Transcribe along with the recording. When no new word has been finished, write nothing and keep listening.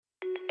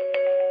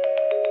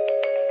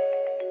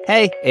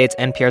Hey, it's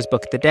NPR's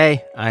Book of the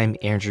Day. I'm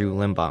Andrew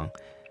Limbong.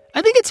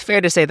 I think it's fair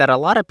to say that a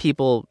lot of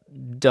people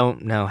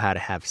don't know how to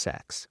have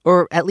sex,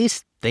 or at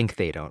least think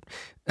they don't.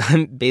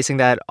 I'm basing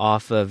that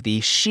off of the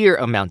sheer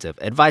amount of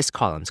advice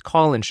columns,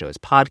 call-in shows,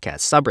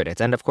 podcasts, subreddits,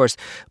 and of course,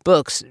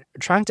 books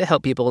trying to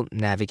help people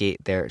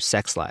navigate their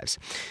sex lives.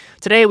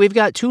 Today, we've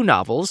got two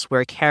novels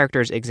where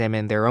characters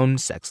examine their own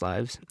sex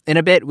lives. In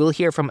a bit, we'll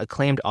hear from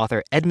acclaimed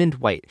author Edmund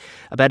White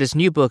about his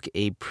new book,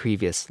 A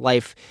Previous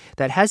Life,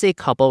 that has a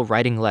couple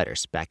writing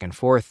letters back and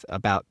forth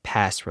about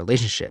past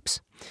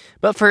relationships.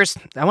 But first,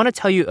 I want to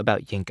tell you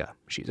about Yinka.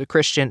 She's a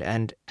Christian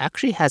and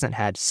actually hasn't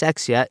had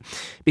sex yet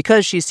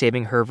because she's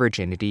saving her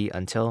virginity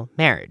until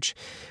marriage,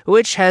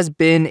 which has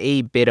been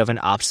a bit of an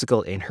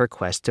obstacle in her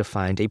quest to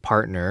find a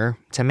partner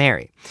to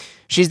marry.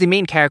 She's the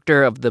main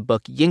character of the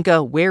book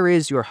Yinka, Where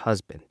Is Your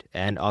Husband?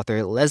 And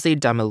author Leslie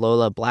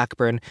Damilola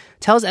Blackburn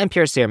tells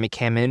NPR's Sarah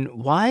McCammon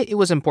why it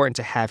was important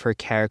to have her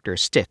character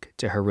stick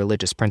to her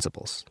religious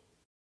principles.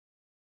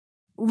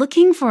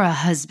 Looking for a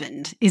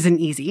husband isn't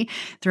easy.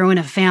 Throw in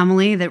a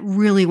family that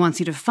really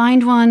wants you to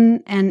find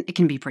one, and it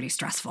can be pretty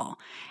stressful.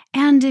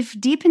 And if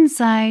deep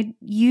inside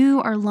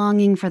you are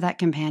longing for that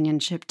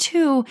companionship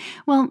too,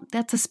 well,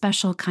 that's a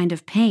special kind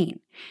of pain.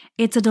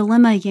 It's a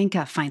dilemma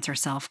Yinka finds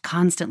herself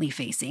constantly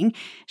facing.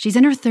 She's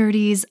in her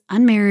 30s,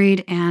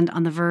 unmarried, and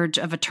on the verge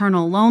of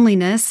eternal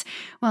loneliness,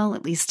 well,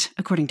 at least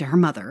according to her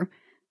mother.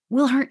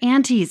 Will her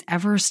aunties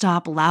ever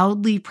stop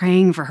loudly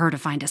praying for her to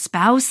find a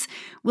spouse?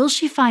 Will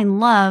she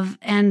find love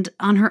and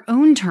on her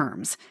own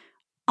terms?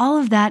 All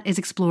of that is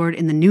explored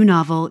in the new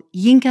novel,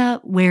 Yinka,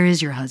 Where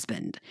Is Your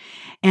Husband?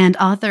 And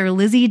author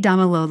Lizzie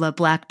Damilola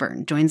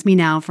Blackburn joins me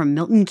now from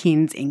Milton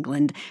Keynes,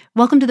 England.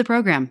 Welcome to the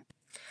program.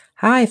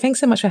 Hi,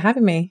 thanks so much for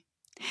having me.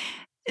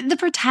 The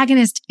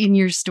protagonist in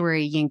your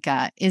story,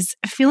 Yinka, is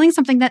feeling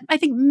something that I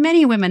think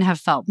many women have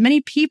felt, many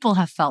people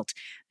have felt,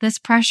 this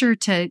pressure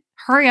to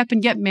hurry up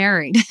and get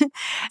married.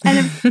 And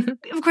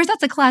of course,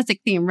 that's a classic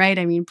theme, right?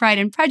 I mean, Pride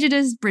and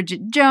Prejudice,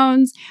 Bridget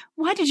Jones.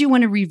 Why did you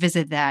want to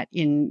revisit that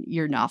in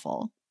your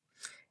novel?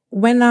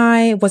 When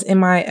I was in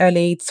my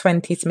early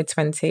 20s,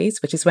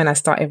 mid-20s, which is when I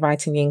started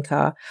writing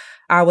Yinka,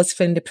 I was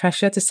feeling the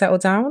pressure to settle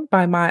down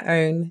by my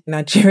own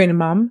Nigerian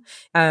mum.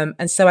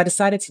 And so I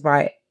decided to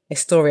write a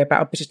story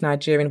about a British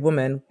Nigerian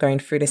woman going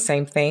through the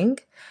same thing.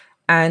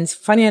 And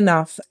funny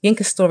enough,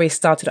 Yinka's story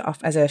started off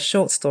as a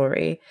short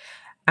story,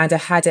 and I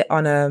had it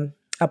on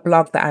a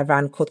blog that I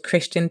ran called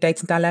Christian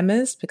Dating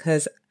Dilemmas,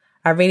 because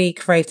I really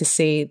craved to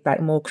see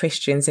more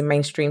Christians in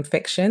mainstream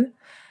fiction.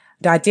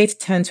 The idea to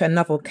turn to a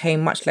novel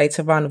came much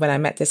later on when I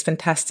met this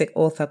fantastic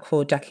author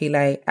called Jackie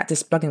Lay at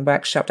this blogging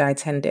workshop that I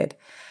attended.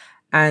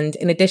 And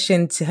in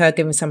addition to her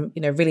giving some,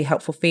 really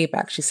helpful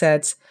feedback, she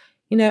said,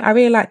 I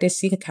really like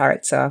this Yinka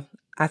character.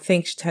 I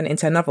think she turned it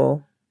into a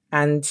novel.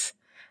 And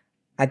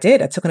I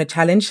did. I took on a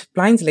challenge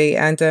blindly,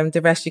 and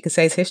the rest you could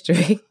say is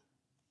history.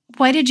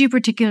 Why did you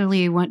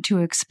particularly want to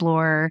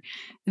explore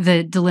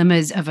the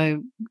dilemmas of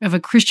a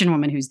Christian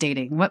woman who's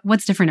dating?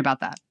 What's different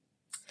about that?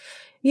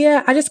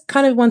 Yeah, I just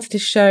kind of wanted to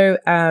show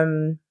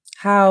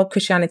how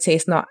Christianity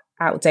is not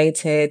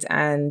outdated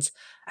and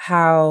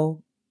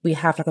how we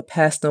have a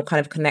personal kind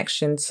of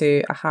connection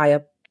to a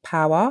higher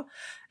power.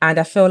 And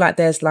I feel like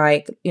there's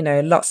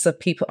lots of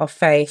people of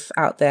faith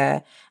out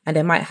there, and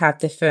they might have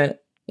different,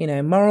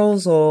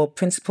 morals or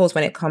principles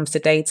when it comes to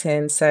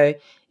dating. So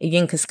in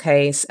Yinka's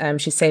case,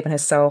 she's saving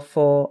herself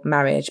for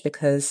marriage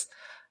because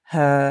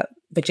her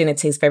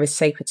virginity is very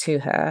sacred to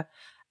her.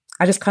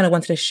 I just kind of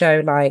wanted to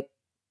show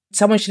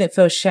someone shouldn't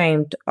feel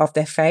ashamed of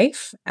their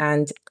faith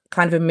and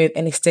kind of remove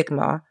any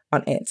stigma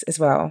on it as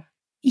well.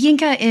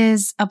 Yinka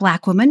is a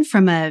Black woman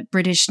from a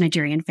British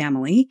Nigerian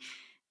family.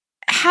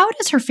 How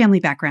does her family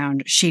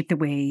background shape the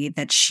way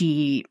that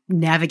she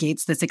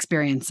navigates this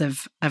experience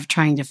of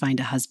trying to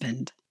find a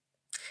husband?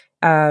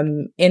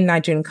 In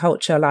Nigerian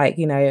culture,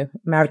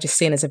 marriage is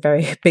seen as a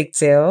very big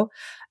deal.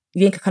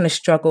 Yinka kind of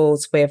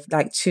struggles with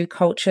two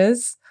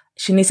cultures.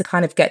 She needs to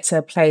kind of get to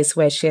a place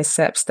where she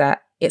accepts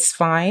that it's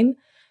fine,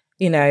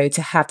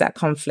 to have that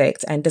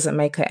conflict, and doesn't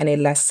make her any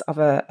less of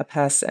a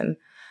person.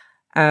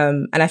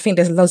 And I think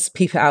there's lots of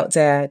people out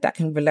there that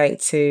can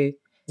relate to,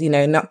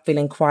 not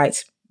feeling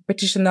quite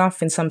British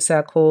enough in some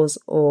circles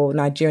or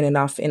Nigerian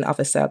enough in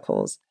other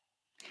circles.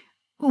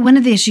 One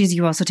of the issues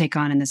you also take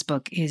on in this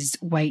book is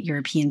white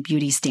European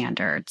beauty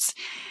standards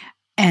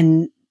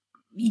and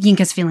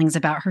Yinka's feelings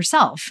about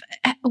herself.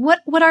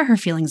 What are her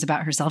feelings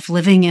about herself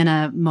living in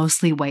a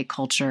mostly white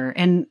culture?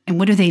 And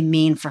what do they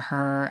mean for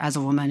her as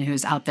a woman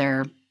who's out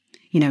there,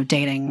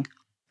 dating?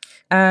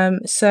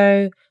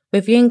 So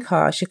with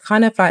Yinka, she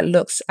kind of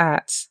looks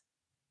at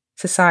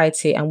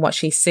society and what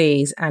she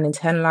sees and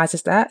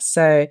internalizes that.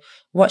 So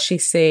what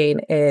she's seen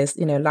is,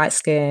 light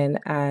skin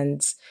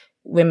and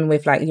women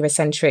with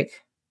Eurocentric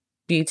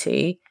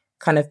beauty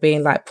kind of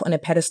being put on a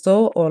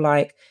pedestal,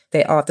 or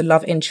they are the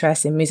love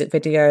interest in music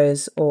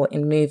videos or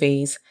in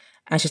movies.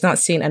 And she's not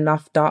seen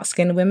enough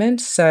dark-skinned women.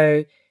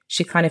 So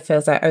she kind of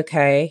feels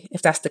okay,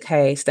 if that's the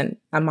case, then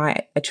am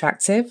I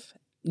attractive?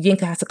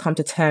 Yinka has to come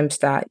to terms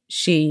that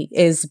she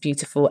is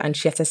beautiful and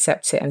she has to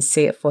accept it and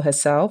see it for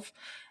herself.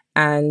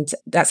 And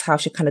that's how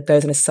she kind of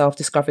goes on a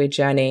self-discovery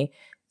journey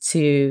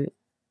to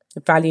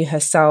value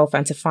herself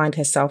and to find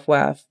her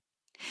self-worth.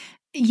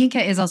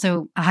 Yinka is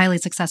also a highly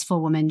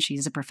successful woman.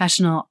 She's a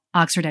professional,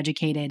 Oxford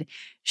educated.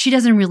 She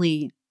doesn't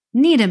really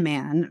need a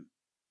man,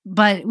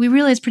 but we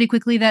realize pretty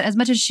quickly that as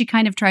much as she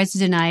kind of tries to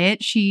deny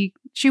it, she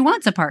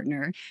wants a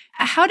partner.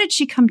 How did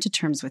she come to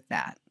terms with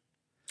that?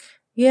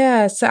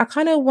 Yeah, so I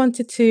kind of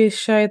wanted to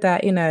show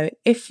that,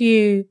 if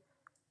you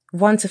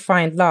want to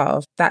find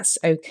love, that's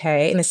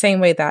okay. In the same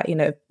way that,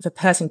 if a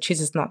person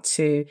chooses not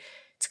to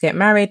get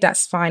married,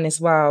 that's fine as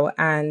well.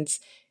 And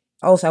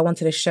also, I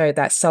wanted to show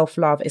that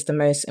self-love is the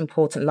most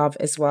important love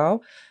as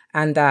well.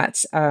 And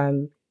that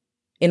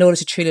in order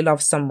to truly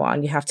love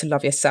someone, you have to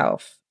love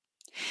yourself.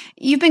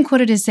 You've been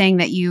quoted as saying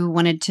that you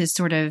wanted to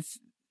sort of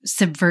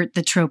subvert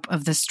the trope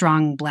of the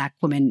strong Black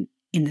woman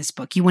in this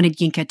book. You wanted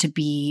Yinka to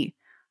be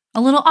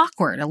a little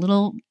awkward, a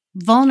little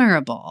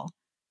vulnerable.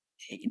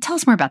 Tell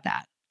us more about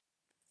that.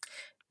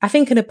 I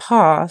think in the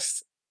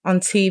past on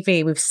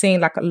TV, we've seen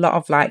like a lot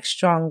of like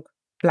strong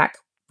Black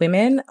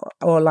women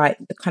or like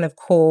the kind of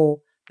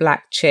cool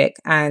Black chick,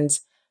 and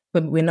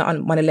we're not a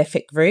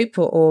monolithic group.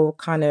 We're all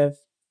kind of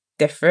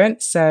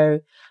different. So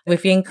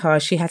with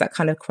Yinka, she has that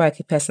kind of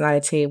quirky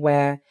personality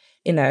where,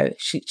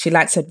 she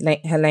likes her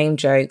lame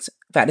jokes,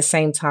 but at the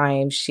same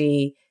time,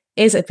 she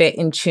is a bit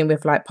in tune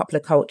with like popular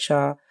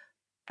culture.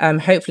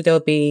 Hopefully there'll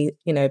be,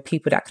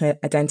 people that can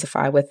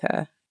identify with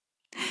her.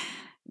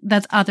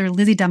 That's author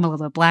Lizzie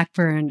Dambalola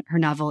Blackburn. Her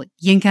novel,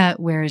 Yinka,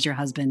 Where Is Your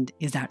Husband,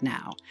 is out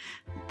now.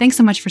 Thanks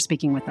so much for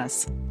speaking with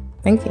us.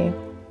 Thank you.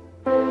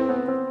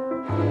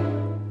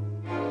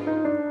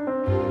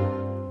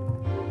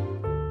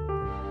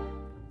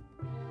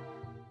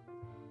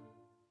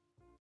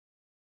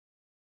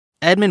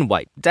 Edmund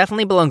White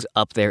definitely belongs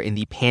up there in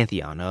the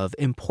pantheon of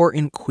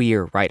important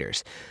queer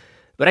writers.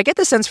 But I get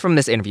the sense from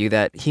this interview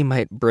that he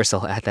might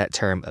bristle at that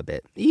term a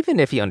bit, even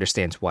if he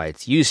understands why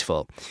it's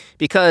useful.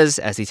 Because,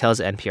 as he tells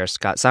NPR's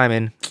Scott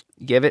Simon,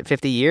 give it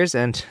 50 years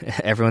and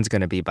everyone's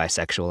going to be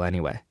bisexual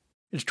anyway.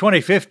 It's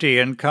 2050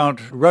 and Count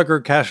Rugger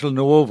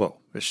Castelnuovo,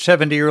 a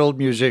 70-year-old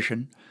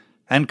musician,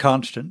 and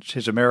Constance,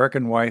 his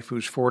American wife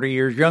who's 40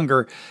 years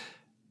younger,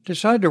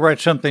 decide to write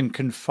something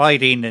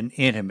confiding and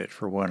intimate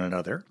for one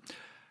another.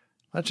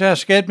 Let's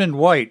ask Edmund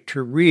White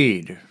to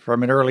read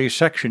from an early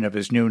section of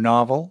his new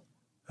novel,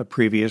 A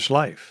Previous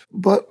Life.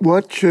 But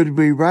what should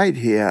we write,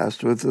 he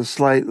asked, with a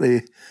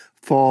slightly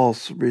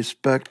false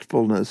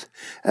respectfulness,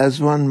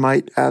 as one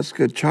might ask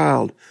a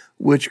child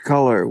which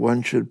color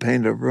one should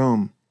paint a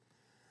room.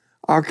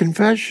 Our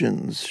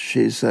confessions,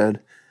 she said,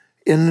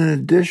 in an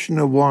edition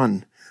of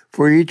one,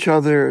 for each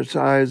other's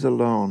eyes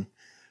alone,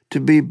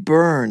 to be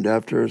burned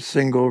after a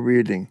single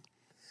reading.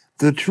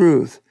 The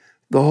truth,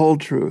 the whole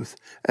truth,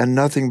 and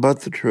nothing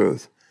but the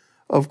truth.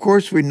 Of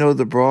course we know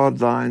the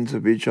broad lines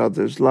of each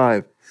other's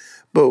life,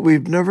 but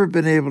we've never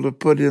been able to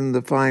put in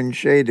the fine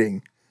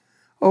shading.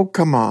 Oh,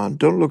 come on,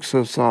 don't look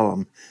so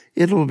solemn.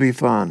 It'll be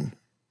fun.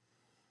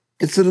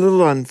 It's a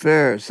little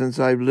unfair since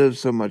I've lived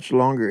so much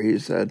longer, he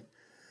said.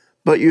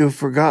 But you've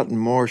forgotten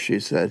more,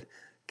 she said,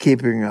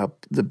 keeping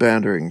up the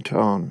bantering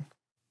tone.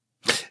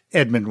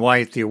 Edmund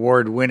White, the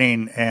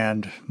award-winning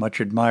and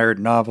much-admired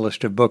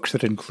novelist of books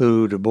that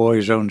include A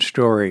Boy's Own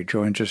Story,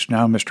 joins us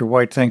now. Mr.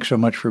 White, thanks so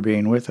much for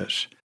being with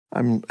us.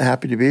 I'm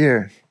happy to be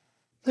here.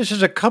 This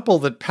is a couple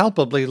that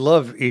palpably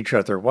love each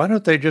other. Why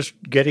don't they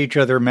just get each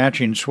other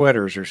matching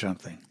sweaters or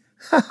something?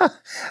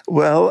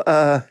 Well,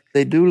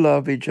 they do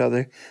love each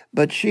other,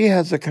 but she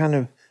has a kind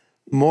of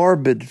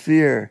morbid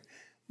fear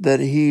that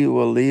he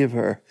will leave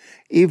her,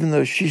 even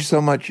though she's so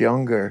much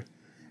younger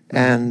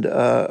and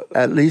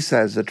at least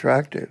as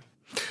attractive.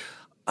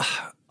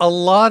 A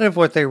lot of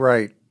what they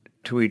write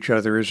to each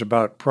other is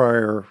about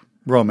prior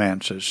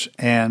romances,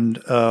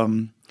 and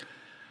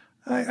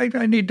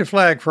I need to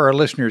flag for our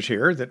listeners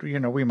here that,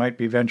 we might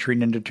be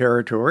venturing into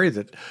territory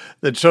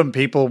that some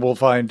people will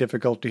find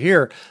difficult to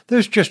hear.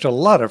 There's just a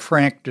lot of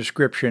frank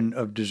description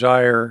of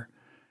desire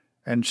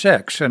and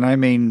sex, and I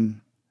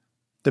mean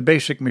the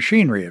basic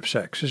machinery of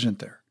sex, isn't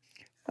there?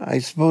 I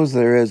suppose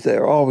there is.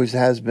 There always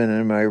has been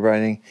in my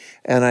writing,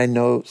 and I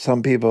know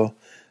some people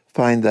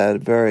find that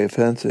very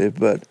offensive,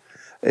 but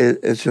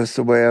it's just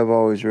the way I've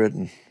always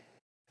written.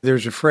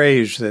 There's a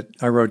phrase that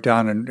I wrote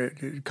down,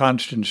 and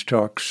Constance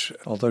talks,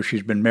 although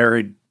she's been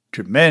married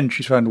to men,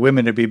 she's found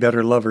women to be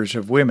better lovers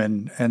of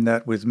women, and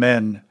that with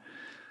men,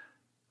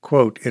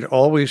 quote, it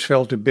always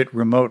felt a bit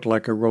remote,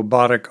 like a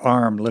robotic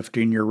arm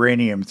lifting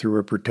uranium through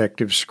a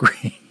protective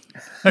screen.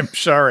 I'm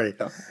sorry.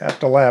 I have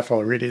to laugh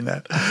while reading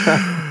that.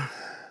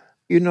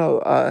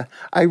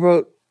 I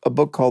wrote a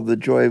book called The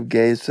Joy of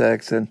Gay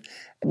Sex, and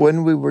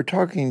when we were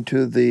talking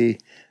to the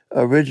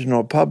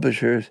original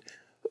publishers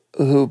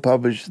who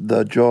published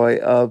The Joy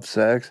of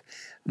Sex,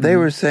 they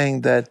were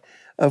saying that,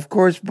 of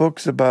course,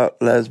 books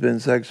about lesbian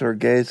sex or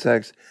gay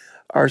sex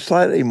are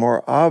slightly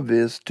more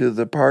obvious to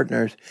the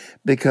partners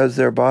because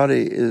their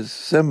body is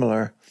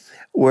similar.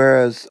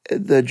 Whereas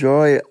the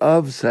joy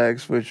of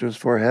sex, which was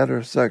for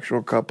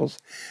heterosexual couples,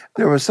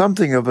 there was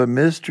something of a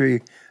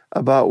mystery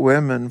about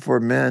women for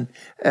men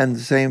and the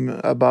same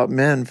about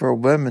men for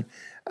women.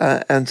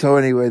 And so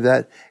anyway,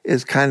 that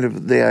is kind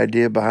of the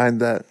idea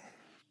behind that.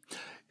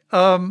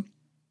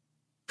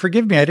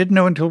 Forgive me, I didn't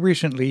know until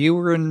recently you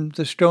were in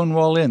the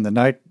Stonewall Inn the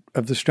night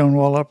of the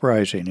Stonewall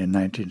Uprising in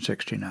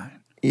 1969.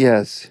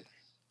 Yes.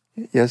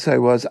 Yes, I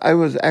was. I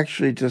was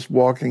actually just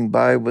walking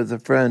by with a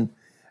friend,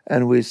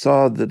 and we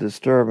saw the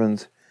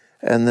disturbance,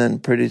 and then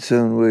pretty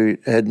soon we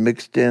had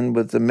mixed in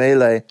with the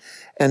melee,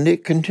 and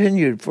it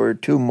continued for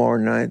 2 more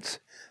nights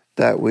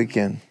that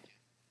weekend.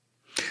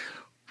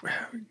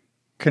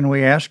 Can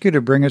we ask you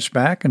to bring us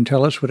back and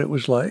tell us what it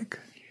was like?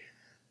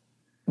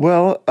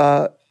 Well,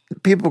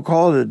 people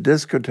call it a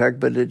discotheque,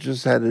 but it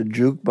just had a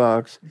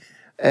jukebox,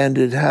 and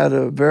it had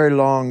a very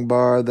long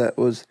bar that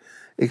was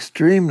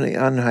extremely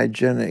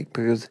unhygienic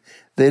because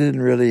they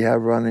didn't really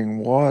have running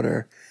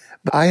water.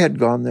 But I had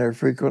gone there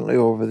frequently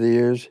over the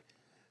years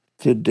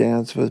to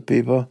dance with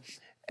people.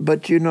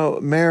 But,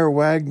 Mayor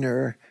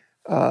Wagner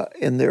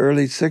in the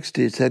early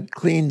 60s had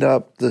cleaned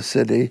up the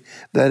city.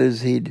 That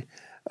is, he'd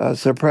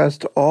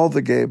suppressed all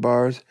the gay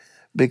bars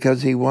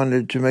because he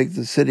wanted to make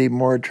the city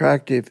more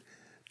attractive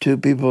to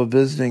people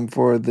visiting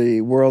for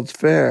the World's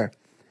Fair.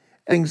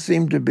 Things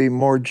seemed to be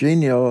more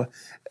genial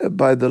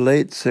by the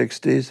late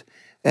 60s.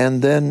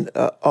 And then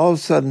all of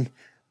a sudden,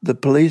 the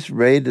police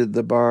raided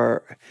the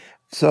bar.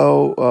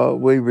 So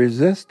we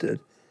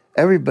resisted.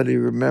 Everybody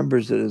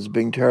remembers it as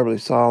being terribly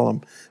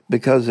solemn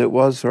because it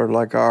was sort of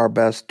like our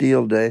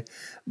Bastille Day.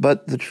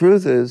 But the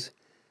truth is,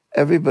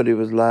 everybody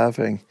was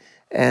laughing.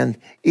 And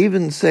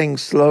even saying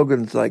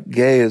slogans like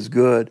gay is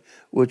good,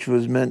 which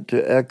was meant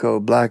to echo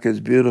black is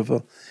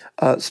beautiful,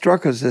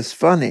 struck us as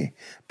funny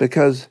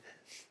because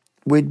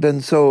we'd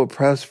been so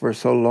oppressed for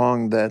so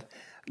long that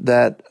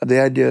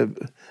the idea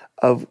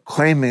of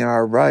claiming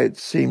our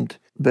rights seemed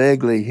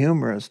vaguely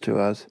humorous to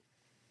us.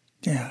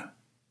 Yeah.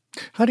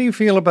 How do you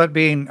feel about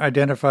being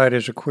identified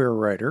as a queer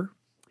writer?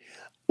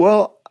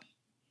 Well,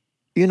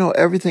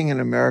 everything in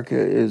America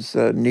is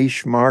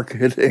niche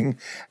marketing,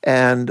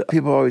 and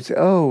people always say,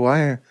 oh,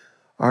 why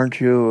aren't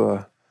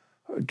you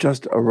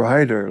just a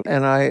writer?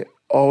 And I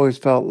always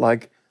felt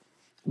like,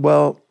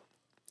 well,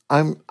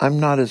 I'm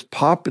not as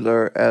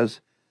popular as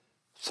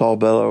Saul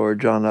Bellow or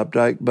John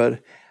Updike,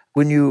 but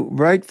when you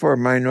write for a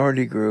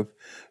minority group,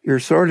 you're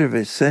sort of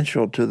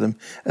essential to them,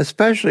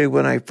 especially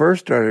when I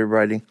first started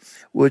writing,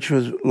 which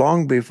was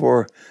long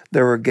before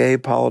there were gay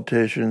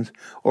politicians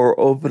or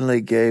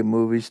openly gay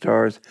movie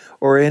stars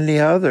or any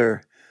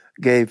other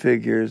gay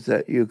figures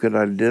that you could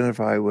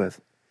identify with.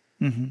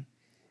 Mm-hmm.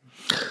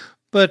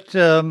 But,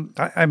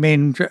 I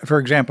mean, for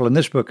example, in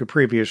this book, A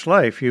Previous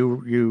Life,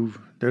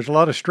 there's a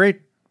lot of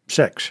straight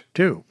sex,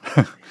 too.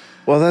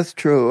 Well, that's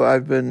true.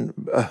 I've been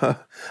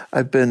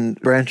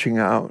branching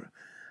out.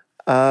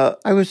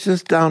 I was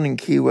just down in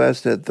Key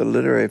West at the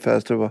Literary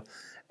Festival,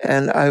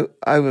 and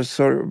I was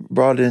sort of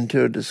brought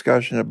into a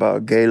discussion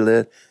about gay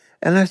lit,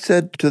 and I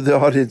said to the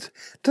audience,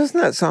 doesn't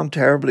that sound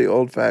terribly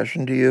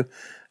old-fashioned to you,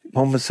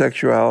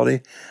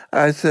 homosexuality?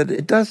 I said,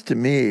 it does to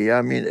me.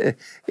 I mean,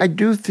 I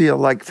do feel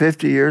like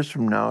 50 years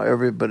from now,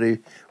 everybody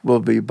will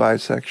be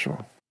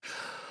bisexual.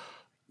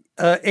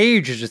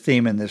 Age is a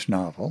theme in this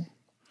novel.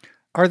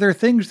 Are there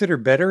things that are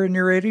better in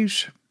your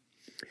 80s?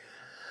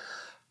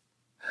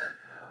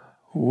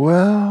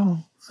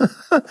 Well,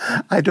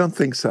 I don't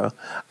think so.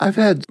 I've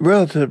had,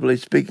 relatively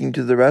speaking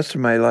to the rest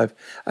of my life,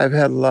 I've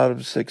had a lot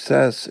of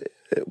success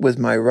with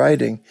my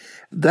writing.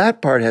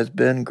 That part has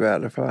been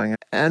gratifying.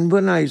 And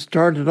when I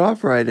started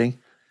off writing,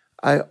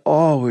 I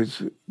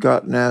always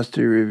got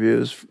nasty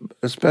reviews,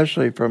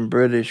 especially from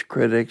British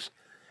critics.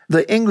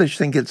 The English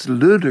think it's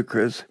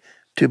ludicrous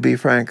to be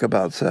frank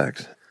about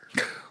sex.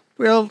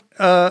 Well,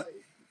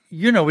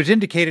 it's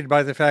indicated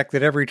by the fact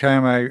that every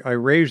time I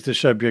raise the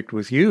subject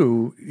with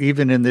you,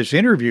 even in this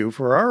interview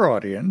for our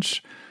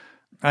audience,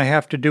 I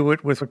have to do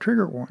it with a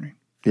trigger warning.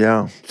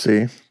 Yeah,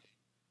 see?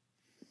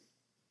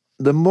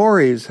 The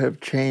mores have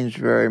changed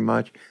very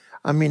much.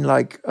 I mean,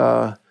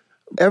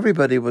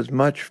 everybody was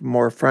much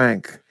more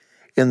frank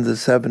in the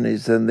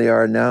 70s than they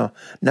are now.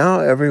 Now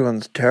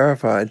everyone's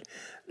terrified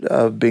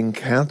of being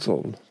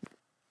canceled.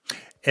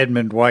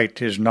 Edmund White,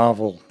 his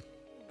novel,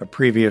 A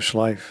Previous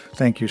Life.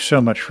 Thank you so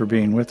much for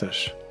being with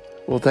us.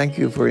 Well, thank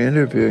you for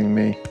interviewing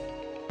me.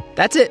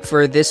 That's it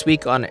for this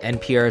week on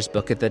NPR's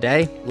Book of the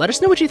Day. Let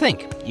us know what you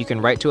think. You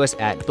can write to us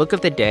at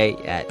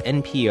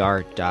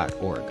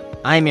bookoftheday@npr.org.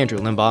 I'm Andrew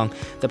Limbong.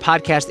 The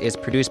podcast is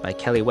produced by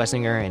Kelly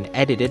Wessinger and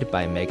edited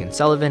by Megan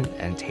Sullivan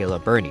and Taylor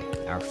Burney.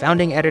 Our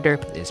founding editor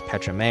is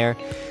Petra Mayer.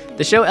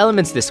 The show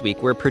elements this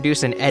week were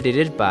produced and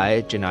edited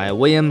by Janiyah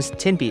Williams,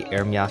 Tinby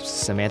Ermyas,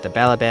 Samantha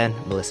Balaban,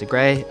 Melissa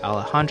Gray,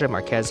 Alejandra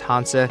Marquez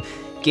Hansa,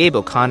 Gabe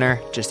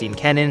O'Connor, Justine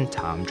Kennan,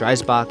 Tom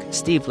Dreisbach,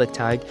 Steve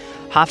Lichtag,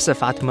 Hafsa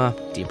Fatma,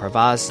 Dean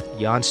Pravaz,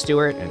 Jan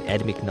Stewart, and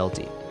Ed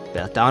McNulty.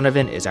 Beth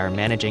Donovan is our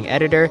managing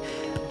editor.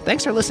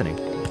 Thanks for listening.